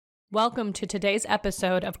Welcome to today's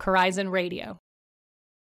episode of Horizon Radio.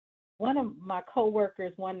 One of my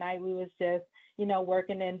coworkers one night, we was just,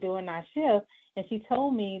 working and doing our shift, and she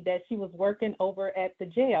told me that she was working over at the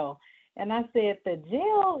jail. And I said, the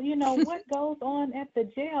jail, what goes on at the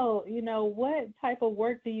jail? What type of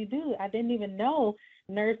work do you do? I didn't even know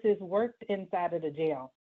nurses worked inside of the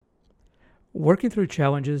jail. Working through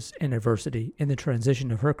challenges and adversity in the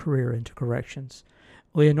transition of her career into corrections,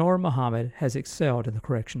 Leonora Muhammad has excelled in the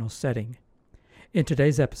correctional setting. In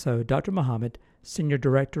today's episode, Dr. Muhammad, Senior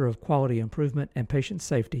Director of Quality Improvement and Patient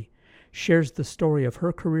Safety, shares the story of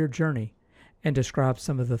her career journey and describes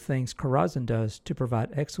some of the things Horizon does to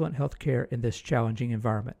provide excellent health care in this challenging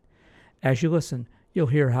environment. As you listen, you'll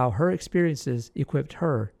hear how her experiences equipped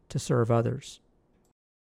her to serve others.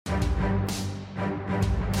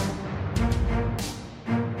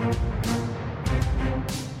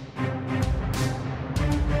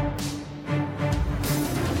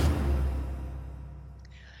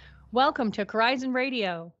 Welcome to Horizon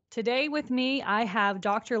Radio. Today with me, I have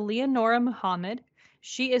Dr. Leonora Muhammad.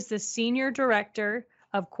 She is the Senior Director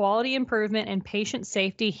of Quality Improvement and Patient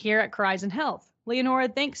Safety here at Horizon Health. Leonora,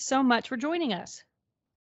 thanks so much for joining us.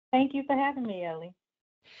 Thank you for having me, Ellie.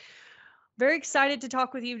 Very excited to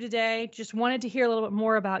talk with you today. Just wanted to hear a little bit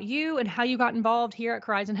more about you and how you got involved here at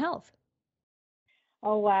Horizon Health.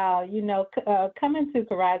 Oh, wow. Coming to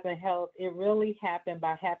Horizon Health, it really happened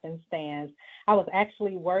by happenstance. I was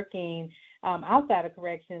actually working outside of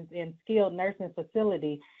corrections in skilled nursing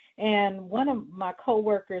facility. And one of my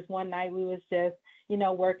coworkers one night, we was just,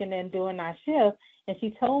 working and doing our shift. And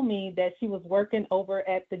she told me that she was working over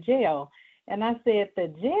at the jail. And I said, the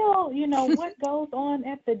jail, what goes on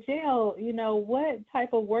at the jail? What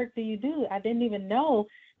type of work do you do? I didn't even know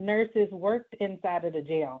nurses worked inside of the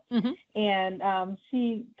jail. Mm-hmm. And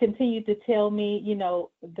she continued to tell me,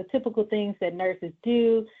 the typical things that nurses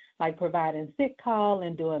do, like providing sick call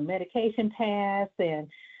and doing medication pass and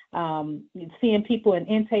seeing people in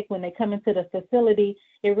intake when they come into the facility.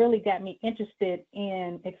 It really got me interested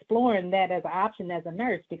in exploring that as an option as a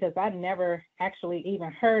nurse, because I never actually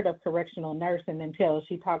even heard of correctional nursing until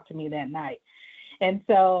she talked to me that night. And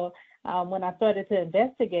so when I started to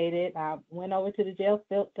investigate it, I went over to the jail,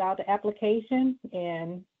 filled out the application,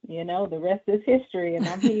 and, the rest is history. And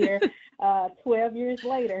I'm here 12 years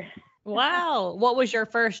later. Wow. What was your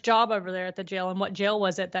first job over there at the jail, and what jail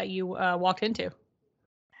was it that you walked into?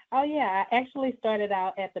 Oh, yeah. I actually started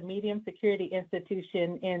out at the Medium Security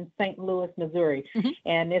Institution in St. Louis, Missouri. Mm-hmm.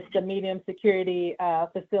 And it's the medium security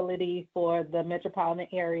facility for the metropolitan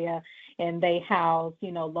area. And they house,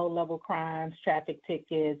 low-level crimes, traffic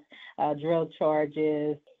tickets, drug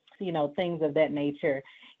charges, things of that nature.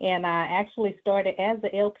 And I actually started as an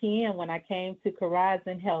LPN when I came to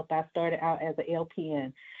Horizon Health. I started out as an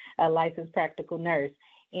LPN, a licensed practical nurse.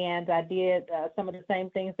 And I did some of the same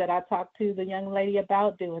things that I talked to the young lady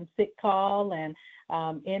about, doing sick call and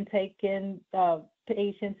intaking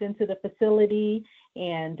patients into the facility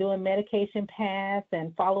and doing medication pass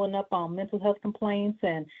and following up on mental health complaints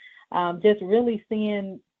and just really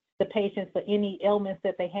seeing the patients for any ailments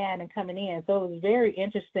that they had and coming in. So it was very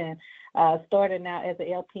interesting starting out as an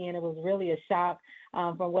LPN. It was really a shock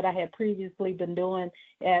from what I had previously been doing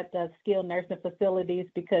at the skilled nursing facilities,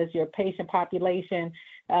 because your patient population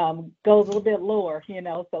goes a little bit lower,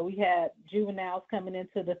 So we had juveniles coming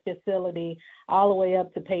into the facility all the way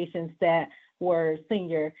up to patients that were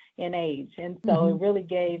senior in age. And so mm-hmm. It really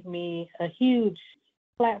gave me a huge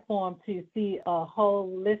platform to see a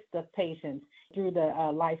whole list of patients through the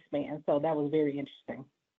lifespan. So that was very interesting.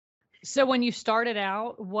 So when you started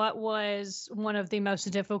out, what was one of the most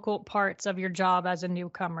difficult parts of your job as a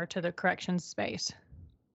newcomer to the corrections space?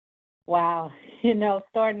 Wow.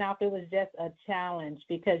 Starting off, it was just a challenge,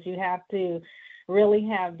 because you have to really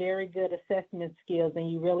have very good assessment skills,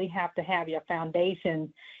 and you really have to have your foundations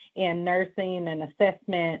in nursing and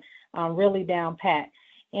assessment really down pat.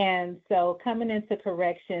 And so coming into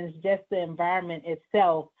corrections, just the environment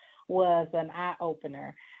itself was an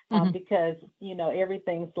eye-opener. Mm-hmm. Because,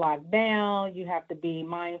 everything's locked down. You have to be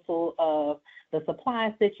mindful of the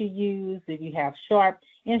supplies that you use. If you have sharp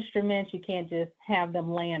instruments, you can't just have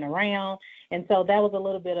them laying around. And so that was a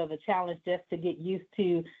little bit of a challenge, just to get used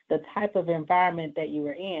to the type of environment that you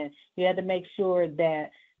were in. You had to make sure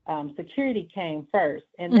that security came first.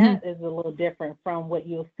 And mm-hmm. that is a little different from what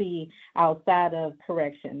you'll see outside of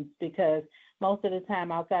corrections, because most of the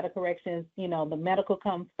time outside of corrections, the medical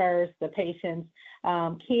comes first, the patient's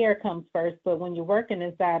care comes first. But when you're working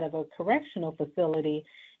inside of a correctional facility,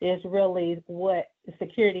 it's really what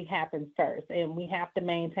security happens first. And we have to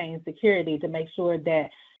maintain security to make sure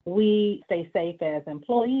that we stay safe as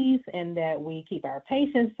employees and that we keep our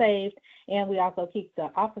patients safe, and we also keep the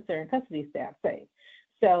officer and custody staff safe.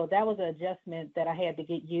 So that was an adjustment that I had to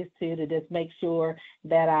get used to just make sure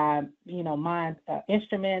that I, my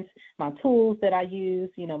instruments, my tools that I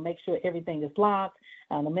use, make sure everything is locked,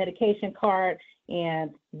 the medication cart,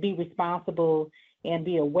 and be responsible and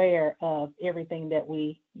be aware of everything that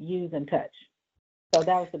we use and touch. So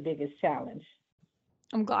that was the biggest challenge.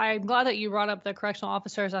 I'm glad that you brought up the correctional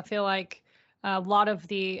officers. I feel like a lot of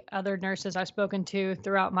the other nurses I've spoken to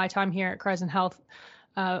throughout my time here at Crescent Health,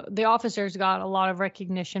 the officers got a lot of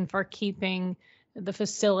recognition for keeping the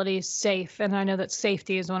facilities safe. And I know that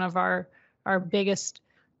safety is one of our biggest,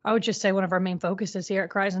 I would just say one of our main focuses here at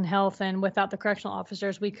Crescent Health. And without the correctional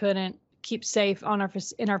officers, we couldn't keep safe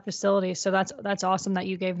in our facilities. So that's awesome that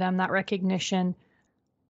you gave them that recognition.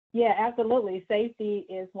 Yeah, absolutely. Safety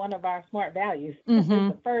is one of our SMART values. Mm-hmm.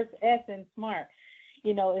 It's the first S in SMART,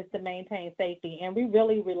 is to maintain safety. And we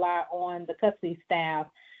really rely on the custody staff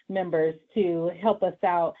members to help us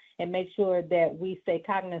out and make sure that we stay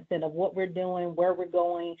cognizant of what we're doing, where we're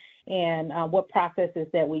going, and what processes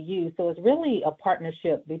that we use. So it's really a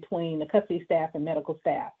partnership between the custody staff and medical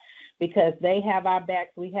staff, because they have our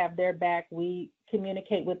backs, we have their back. We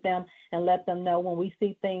communicate with them and let them know when we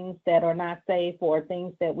see things that are not safe or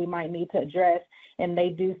things that we might need to address, and they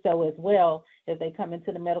do so as well if they come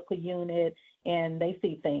into the medical unit and they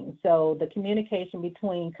see things. So the communication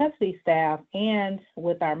between custody staff and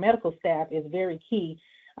with our medical staff is very key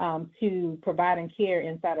to providing care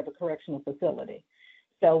inside of a correctional facility.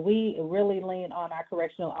 So we really lean on our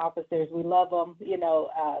correctional officers. We love them.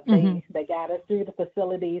 They guide us through the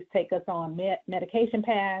facilities, take us on medication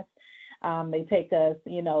paths. They take us,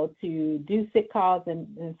 to do sick calls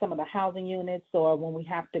in some of the housing units, or when we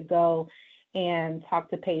have to go and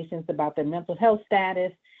talk to patients about their mental health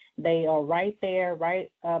status. They are right there,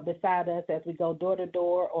 beside us as we go door to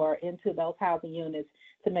door or into those housing units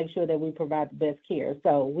to make sure that we provide the best care.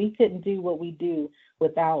 So we couldn't do what we do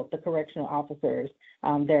without the correctional officers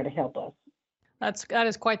there to help us. That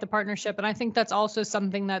is quite the partnership. And I think that's also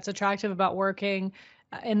something that's attractive about working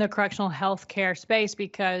in the correctional health care space,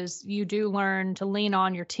 because you do learn to lean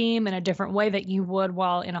on your team in a different way that you would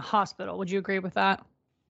while in a hospital. Would you agree with that?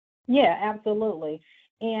 Yeah, absolutely.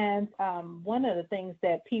 And one of the things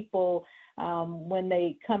that people, when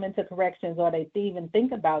they come into corrections or they even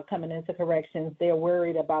think about coming into corrections, they're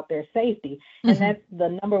worried about their safety. And that's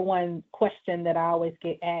the number one question that I always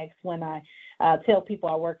get asked when I tell people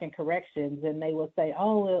I work in corrections, and they will say,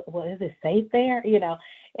 oh, well, is it safe there?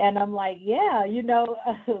 And I'm like, yeah,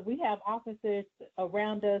 we have officers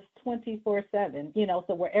around us 24/7,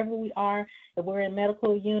 so wherever we are, if we're in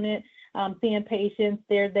medical unit, seeing patients,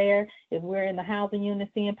 they're there. If we're in the housing unit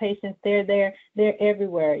seeing patients, they're there. They're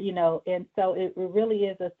everywhere, and so it really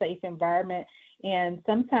is a safe environment. And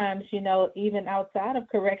sometimes, even outside of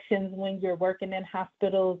corrections, when you're working in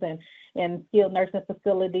hospitals and skilled nursing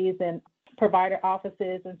facilities and provider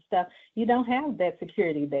offices and stuff, you don't have that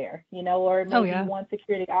security there, or maybe one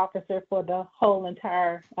security officer for the whole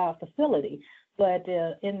entire facility. But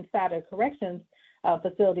inside of corrections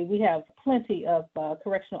facility, we have plenty of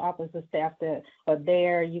correctional officer staff that are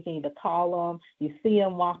there. You can either call them, you see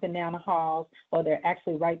them walking down the halls, or they're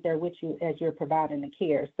actually right there with you as you're providing the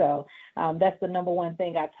care. So that's the number one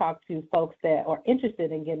thing I talk to folks that are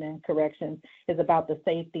interested in getting in corrections, is about the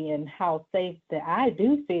safety and how safe that I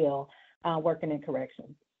do feel working in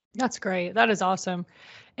corrections. That's great. That is awesome.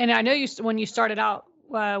 And I know when you started out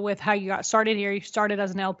with how you got started here, you started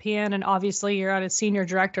as an LPN, and obviously you're at a senior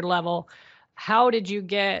director level. How did you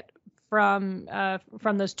get from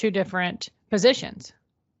those two different positions?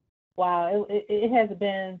 Wow, it has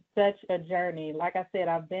been such a journey. Like I said,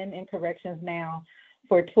 I've been in corrections now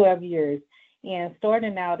for 12 years. And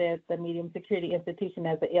starting out at the medium security institution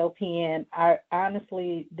as an LPN, I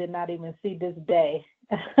honestly did not even see this day.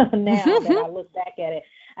 Now that I look back at it,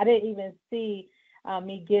 I didn't even see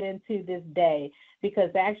me get into this day,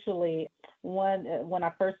 because actually when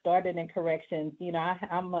I first started in corrections,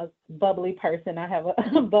 I'm a bubbly person. I have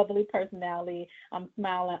a bubbly personality. I'm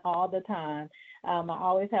smiling all the time. I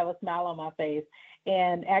always have a smile on my face.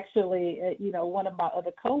 And actually, one of my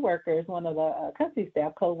other coworkers, one of the custody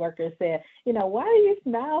staff coworkers said, why do you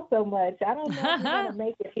smile so much? I don't know if you're going to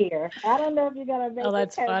make it here. I don't know if you're going to make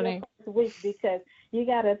that's it funny. your first week, because you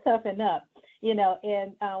got to toughen up.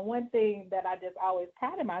 And one thing that I just always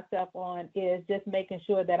prided myself on is just making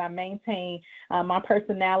sure that I maintain my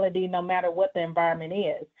personality no matter what the environment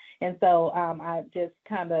is. And so I just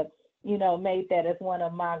kind of, made that as one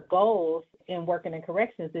of my goals in working in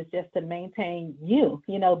corrections, is just to maintain you,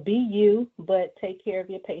 be you, but take care of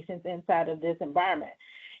your patients inside of this environment.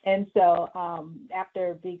 And so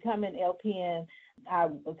after becoming LPN, I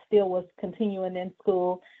still was continuing in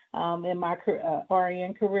school in my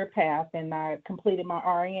RN career path, and I completed my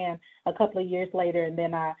RN a couple of years later, and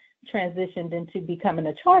then I transitioned into becoming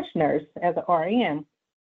a charge nurse as an RN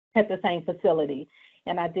at the same facility.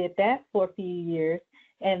 And I did that for a few years,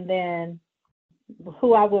 and then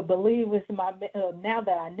who I would believe is now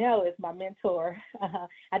that I know is my mentor.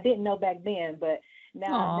 I didn't know back then, but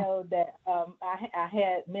now Aw. I know that I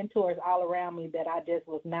had mentors all around me that I just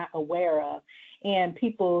was not aware of. And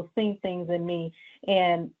people seen things in me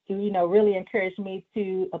and, really encouraged me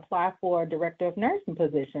to apply for a director of nursing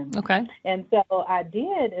position. Okay. And so I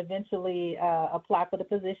did eventually apply for the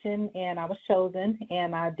position, and I was chosen,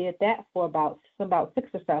 and I did that for about 6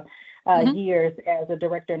 or so years as a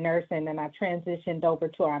director of nursing, and I transitioned over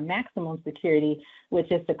to our maximum security,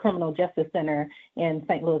 which is the Criminal Justice Center in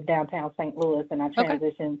St. Louis, downtown St. Louis, and I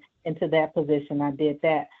transitioned into that position. I did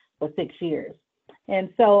that for 6 years. And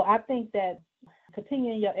so I think that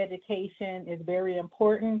continuing your education is very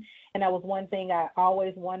important, and that was one thing I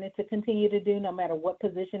always wanted to continue to do no matter what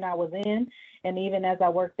position I was in. And even as I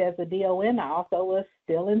worked as a DON, I also was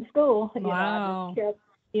still in school. Wow. I just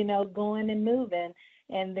kept, going and moving.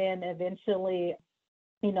 And then eventually,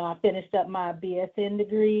 I finished up my BSN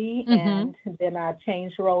degree, and then I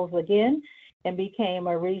changed roles again and became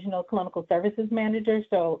a regional clinical services manager.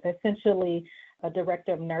 So essentially a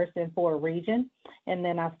director of nursing for a region. And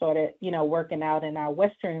then I started, working out in our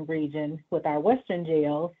Western region with our Western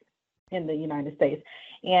jails in the United States.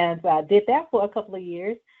 And so I did that for a couple of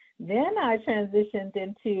years. Then I transitioned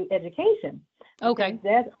into education. Okay.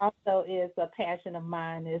 That also is a passion of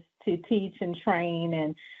mine, is to teach and train.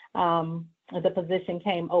 And the position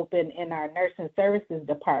came open in our nursing services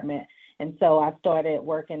department. And so I started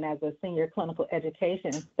working as a senior clinical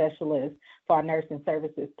education specialist for our nursing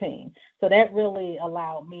services team. So that really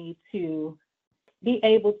allowed me to be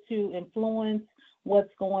able to influence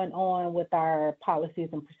what's going on with our policies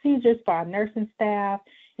and procedures for our nursing staff.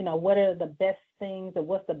 What are the best things, or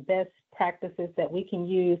what's the best practices that we can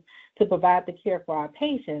use to provide the care for our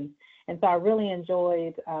patients. And so I really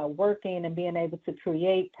enjoyed working and being able to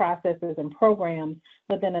create processes and programs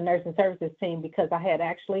within the nursing services team, because I had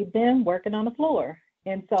actually been working on the floor.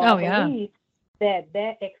 And so I believe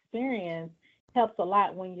that experience helps a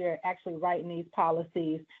lot when you're actually writing these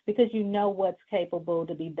policies, because you know what's capable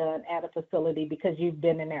to be done at a facility because you've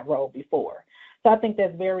been in that role before. So I think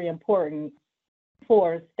that's very important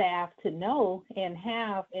for staff to know and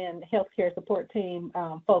have, and healthcare support team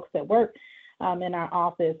folks that work in our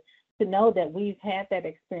office, to know that we've had that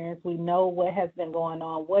experience. We know what has been going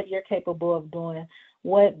on, what you're capable of doing,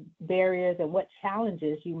 what barriers and what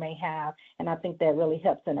challenges you may have. And I think that really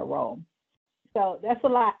helps in a role. So that's a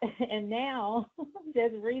lot. And now,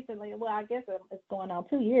 just recently, well, I guess it's going on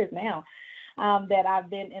 2 years now, that I've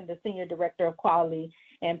been in the Senior Director of Quality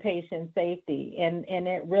and Patient Safety. And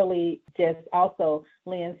it really just also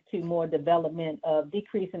lends to more development of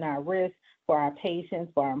decreasing our risk for our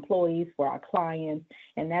patients, for our employees, for our clients.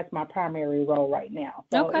 And that's my primary role right now.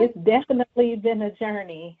 So It's definitely been a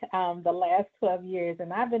journey the last 12 years.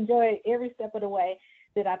 And I've enjoyed every step of the way.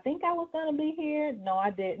 Did I think I was going to be here? No, I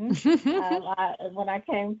didn't. When I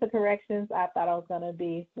came to corrections, I thought I was going to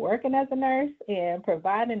be working as a nurse and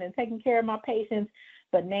providing and taking care of my patients.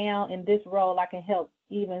 But now in this role, I can help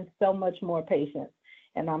even so much more patients.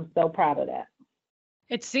 And I'm so proud of that.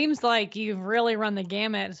 It seems like you've really run the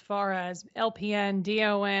gamut as far as LPN,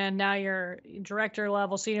 DON, now you're director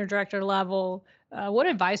level, senior director level. What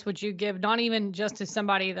advice would you give, not even just to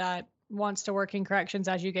somebody that wants to work in corrections,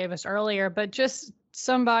 as you gave us earlier, but just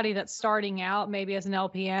somebody that's starting out maybe as an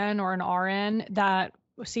LPN or an RN that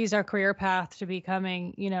sees their career path to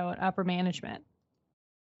becoming, an upper management?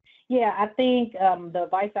 Yeah, I think the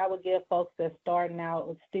advice I would give folks that's starting out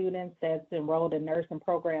with students that's enrolled in nursing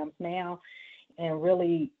programs now and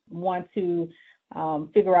really want to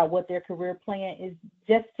figure out what their career plan is,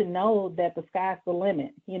 just to know that the sky's the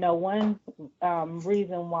limit. One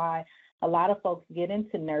reason why a lot of folks get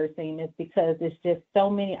into nursing is because there's just so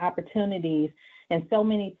many opportunities and so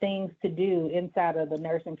many things to do inside of the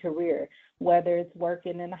nursing career, whether it's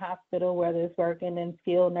working in a hospital, whether it's working in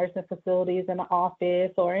skilled nursing facilities in the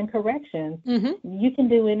office or in corrections. You can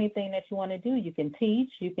do anything that you want to do. You can teach,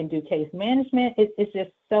 you can do case management. It's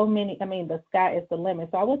just so many. I mean, the sky is the limit.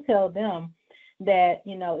 So I would tell them that,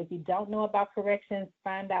 if you don't know about corrections,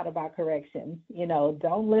 find out about corrections.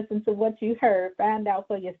 Don't listen to what you heard, find out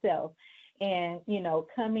for yourself. And,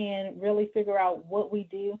 come in, really figure out what we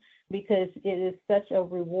do, because it is such a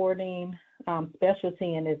rewarding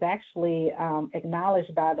specialty, and is actually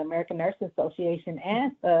acknowledged by the American Nurses Association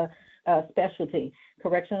as a specialty.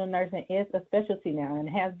 Correctional nursing is a specialty now and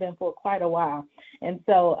has been for quite a while. And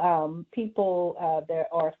so people that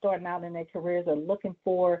are starting out in their careers are looking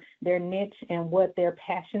for their niche and what they're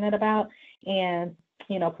passionate about. And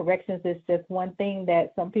corrections is just one thing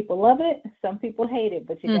that some people love it, some people hate it,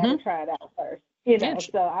 but you got to try it out first.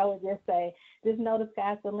 So I would just say, just know the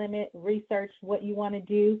sky's the limit. Research what you want to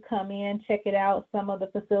do. Come in, check it out. Some of the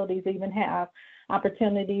facilities even have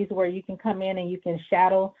opportunities where you can come in and you can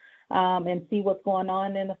shadow and see what's going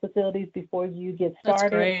on in the facilities before you get started.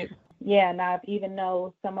 That's great. Yeah, and I even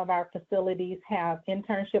know some of our facilities have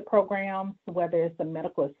internship programs, whether it's a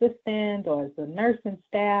medical assistant or it's a nursing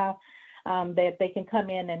staff, that they can come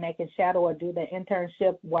in and they can shadow or do the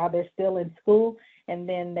internship while they're still in school, and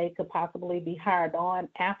then they could possibly be hired on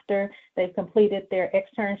after they've completed their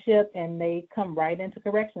externship and they come right into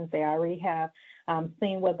corrections. They already have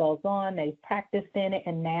seen what goes on, they've practiced in it,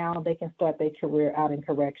 and now they can start their career out in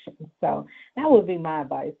corrections. So that would be my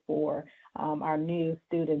advice for our new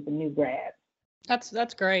students and new grads.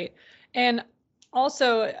 That's great. And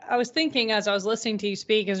also, I was thinking as I was listening to you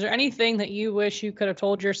speak, is there anything that you wish you could have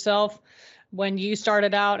told yourself when you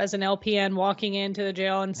started out as an LPN walking into the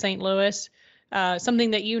jail in St. Louis?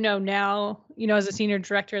 Something that now, as a senior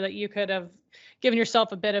director, that you could have given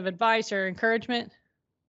yourself a bit of advice or encouragement?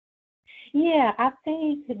 Yeah, I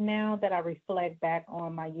think now that I reflect back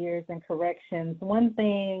on my years in corrections, one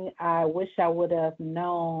thing I wish I would have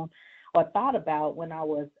known or thought about when I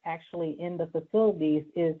was actually in the facilities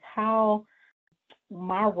is how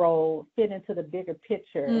my role fit into the bigger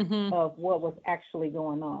picture of what was actually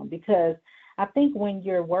going on. Because I think when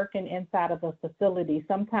you're working inside of a facility,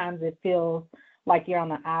 sometimes it feels like you're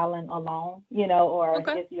on an island alone, or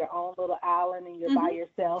it's your own little island and you're by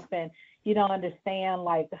yourself, and you don't understand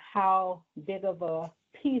like how big of a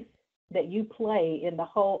piece that you play in the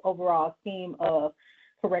whole overall scheme of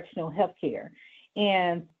correctional healthcare.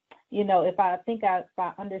 And if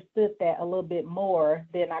I understood that a little bit more,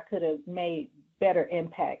 then I could have made better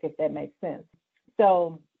impact, if that makes sense.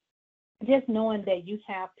 So just knowing that you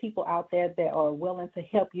have people out there that are willing to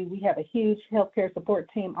help you. We have a huge healthcare support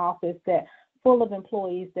team office that full of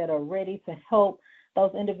employees that are ready to help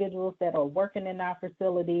those individuals that are working in our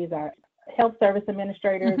facilities, our health service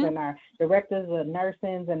administrators and our directors of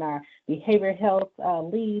nursing and our behavioral health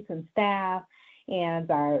leads and staff and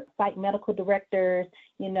our site medical directors.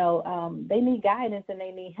 They need guidance and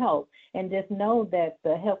they need help. And just know that the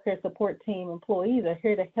healthcare support team employees are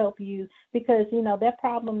here to help you, because, that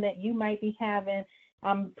problem that you might be having,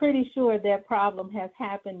 I'm pretty sure that problem has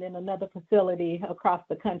happened in another facility across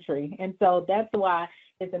the country. And so that's why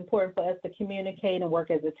it's important for us to communicate and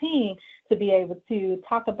work as a team to be able to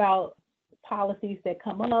talk about policies that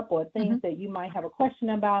come up or things that you might have a question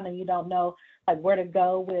about and you don't know like where to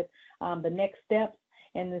go with the next steps.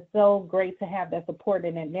 And it's so great to have that support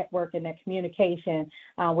and that network and that communication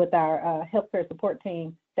with our healthcare support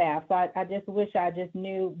team staff. So I just wish I just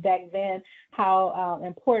knew back then how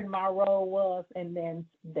important my role was, and then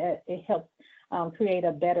that it helps create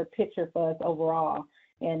a better picture for us overall,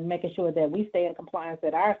 and making sure that we stay in compliance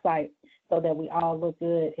at our site so that we all look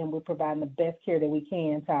good and we're providing the best care that we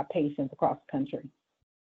can to our patients across the country.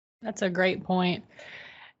 That's a great point.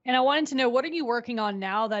 And I wanted to know, what are you working on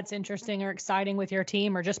now that's interesting or exciting with your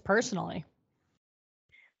team, or just personally?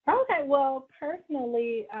 Okay, well,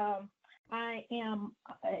 personally, I am,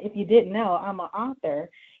 if you didn't know, I'm an author,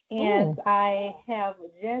 and I have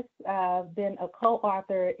just been a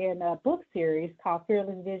co-author in a book series called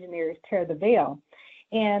Fearless Visionaries Tear the Veil.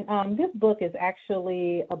 And this book is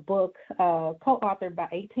actually a book co-authored by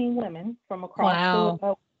 18 women from across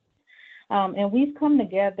the and we've come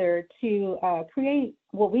together to create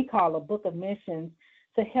what we call a book of missions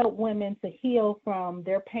to help women to heal from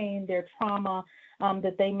their pain, their trauma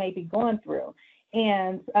that they may be going through.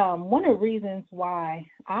 And one of the reasons why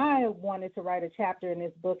I wanted to write a chapter in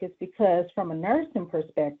this book is because from a nursing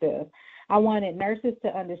perspective, I wanted nurses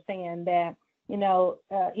to understand that,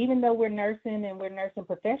 even though we're nursing and we're nursing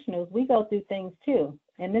professionals, we go through things too.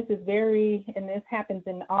 And this happens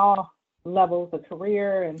in all levels of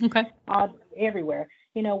career and everywhere,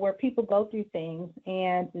 where people go through things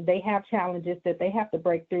and they have challenges that they have to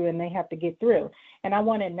break through and they have to get through. And I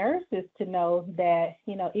wanted nurses to know that,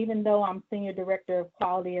 even though I'm Senior Director of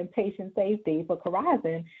Quality and Patient Safety for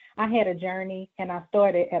Corizon, I had a journey and I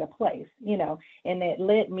started at a place, and it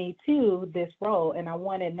led me to this role. And I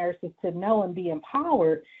wanted nurses to know and be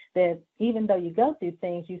empowered that even though you go through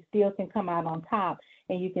things, you still can come out on top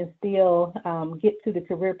and you can still get to the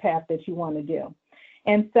career path that you want to do.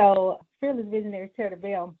 And so Fearless Visionaries Tear the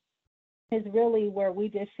Veil is really where we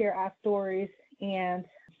just share our stories and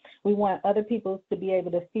We want other people to be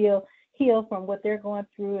able to heal from what they're going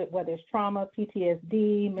through, whether it's trauma,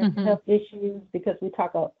 PTSD, mental health issues, because we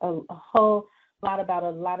talk a whole lot about a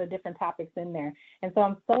lot of different topics in there. And so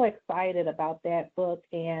I'm so excited about that book.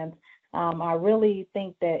 And I really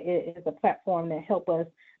think that it is a platform that helps us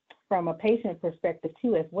from a patient perspective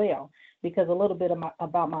too as well, because a little bit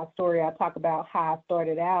about my story, I talk about how I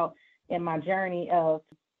started out in my journey of,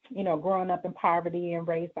 growing up in poverty and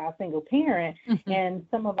raised by a single parent. And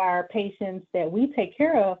some of our patients that we take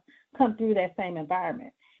care of come through that same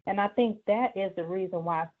environment. And I think that is the reason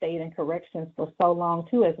why I stayed in corrections for so long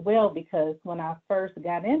too as well, because when I first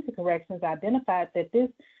got into corrections, I identified that this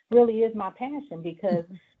really is my passion, because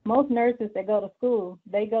most nurses that go to school,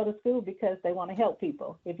 they go to school because they want to help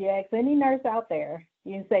people. If you ask any nurse out there,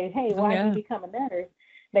 you can say, hey, why did you become a nurse?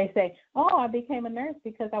 They say, oh, I became a nurse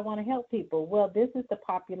because I want to help people. Well, this is the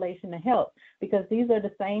population to help, because these are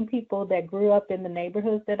the same people that grew up in the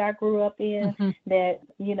neighborhoods that I grew up in, that,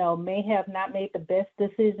 may have not made the best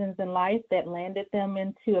decisions in life that landed them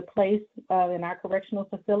into a place in our correctional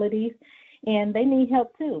facilities. And they need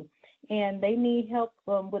help too. And they need help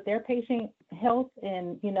with their patient health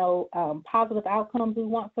and, positive outcomes we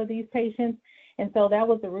want for these patients. And so that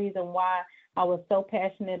was the reason why I was so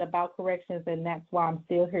passionate about corrections, and that's why I'm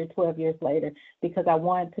still here 12 years later, because I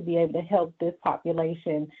wanted to be able to help this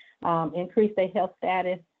population increase their health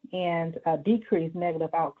status and decrease negative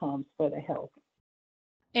outcomes for their health.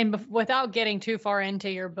 And without getting too far into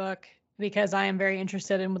your book, because I am very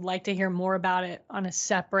interested and would like to hear more about it on a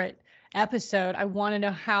separate episode, I want to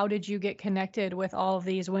know, how did you get connected with all of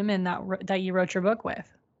these women that you wrote your book with?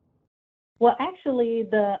 Well, actually,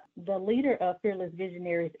 the leader of Fearless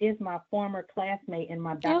Visionaries is my former classmate in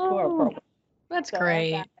my doctoral program. That's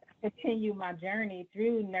great. As I continue my journey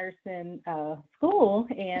through nursing school,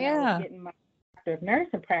 and I was getting my Doctor of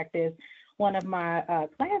Nursing practice, one of my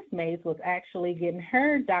classmates was actually getting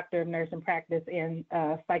her Doctor of Nursing practice in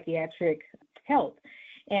psychiatric health.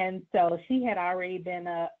 And so she had already been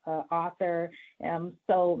an author,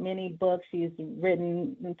 so many books. She's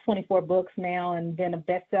written 24 books now and been a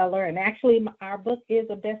bestseller. And actually, our book is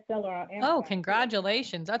a bestseller on Amazon. Oh,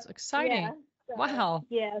 congratulations. That's exciting. Yeah, so, wow.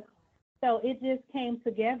 Yes. So it just came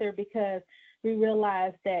together because we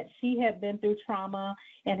realized that she had been through trauma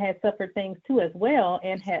and had suffered things too as well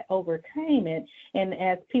and had overcame it. And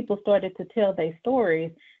as people started to tell their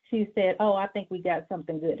stories, she said, oh, I think we got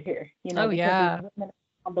something good here. Because women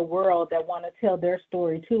around the world that want to tell their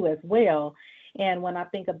story too as well. And when I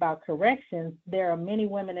think about corrections, there are many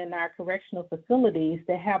women in our correctional facilities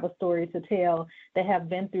that have a story to tell, that have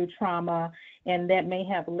been through trauma, and that may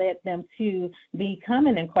have led them to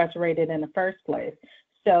becoming incarcerated in the first place.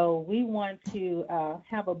 So we want to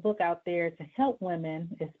have a book out there to help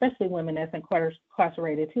women, especially women that's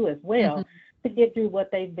incarcerated too as well, to get through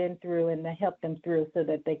what they've been through and to help them through so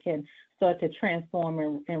that they can start to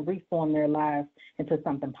transform and reform their lives into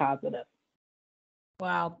something positive.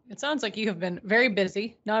 Wow. It sounds like you have been very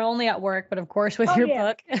busy, not only at work, but of course with your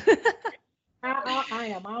book.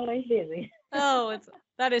 I am always busy.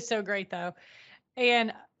 That is so great though.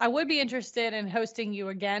 And I would be interested in hosting you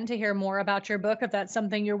again to hear more about your book, if that's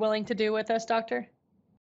something you're willing to do with us, Doctor.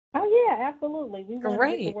 Oh, yeah, absolutely. We want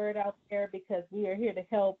to get the word out there because we are here to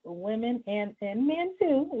help women and men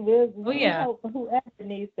too. We help whoever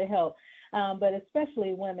needs the help. But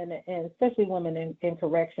especially women, and especially women in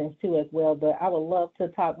corrections too as well. But I would love to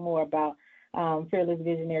talk more about Fearless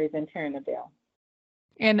Visionaries and Turn the Bell.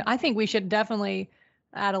 And I think we should definitely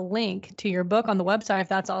add a link to your book on the website, if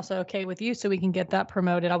that's also okay with you, so we can get that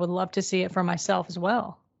promoted. I would love to see it for myself as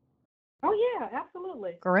well. Oh, yeah,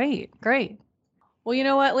 absolutely. Great. Well, you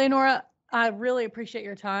know what, Leonora, I really appreciate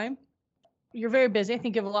your time. You're very busy. I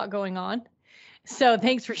think you have a lot going on. So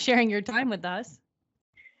thanks for sharing your time with us.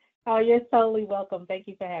 Oh, you're totally welcome. Thank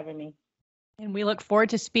you for having me. And we look forward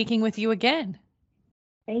to speaking with you again.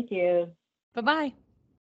 Thank you. Bye-bye.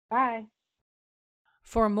 Bye.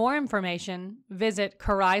 For more information, visit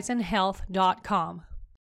corizonhealth.com.